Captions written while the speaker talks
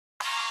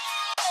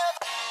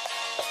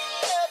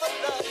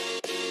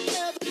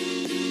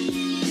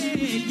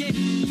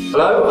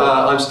Hello,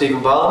 I'm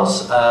Stephen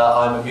Barnes.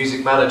 I'm a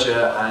music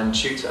manager and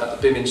tutor at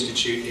the BIM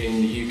Institute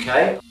in the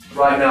UK.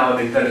 Right now I'm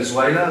in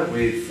Venezuela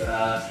with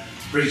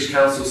British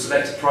Council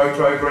Selector Pro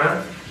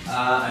Program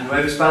and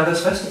Nueva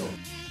Festival.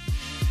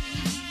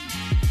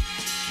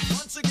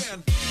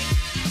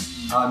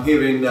 I'm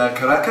here in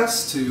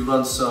Caracas to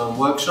run some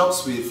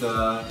workshops with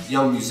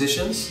young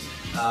musicians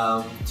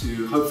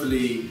to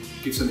hopefully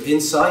give some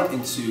insight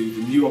into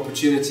the new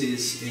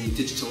opportunities in the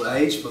digital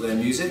age for their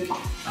music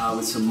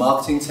with some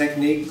marketing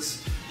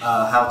techniques,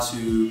 how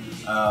to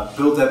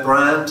build their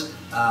brand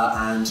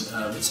and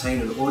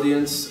retain an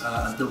audience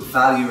and build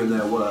value in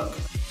their work.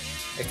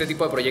 Este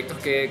tipo de proyectos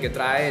que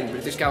trae el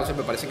British Council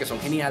me parecen que son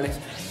geniales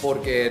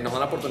porque nos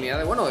dan la oportunidad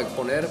de, bueno, de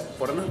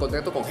ponernos en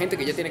contacto con gente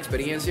que ya tiene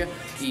experiencia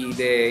y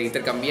de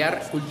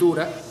intercambiar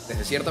cultura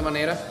desde cierta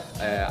manera,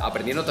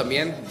 aprendiendo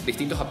también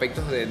distintos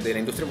aspectos de la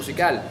industria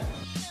musical.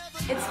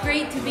 It's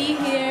great to be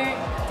here,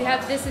 to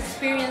have this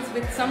experience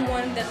with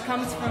someone that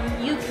comes from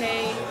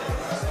UK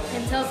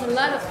and tells a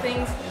lot of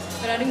things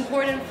that are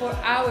important for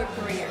our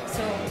career.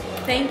 So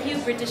thank you,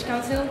 British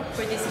Council,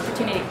 for this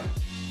opportunity.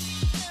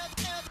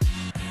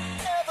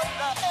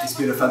 It's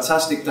been a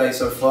fantastic day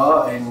so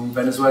far in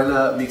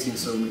Venezuela, meeting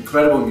some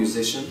incredible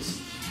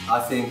musicians. I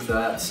think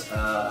that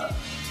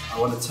I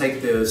want to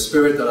take the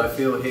spirit that I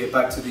feel here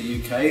back to the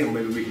UK and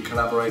maybe we can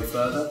collaborate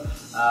further.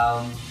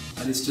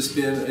 And it's just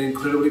been an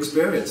incredible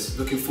experience.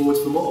 Looking forward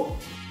for more.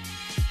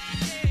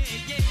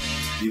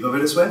 Viva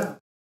Venezuela!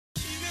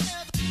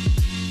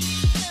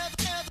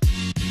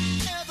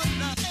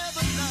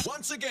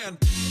 Once again.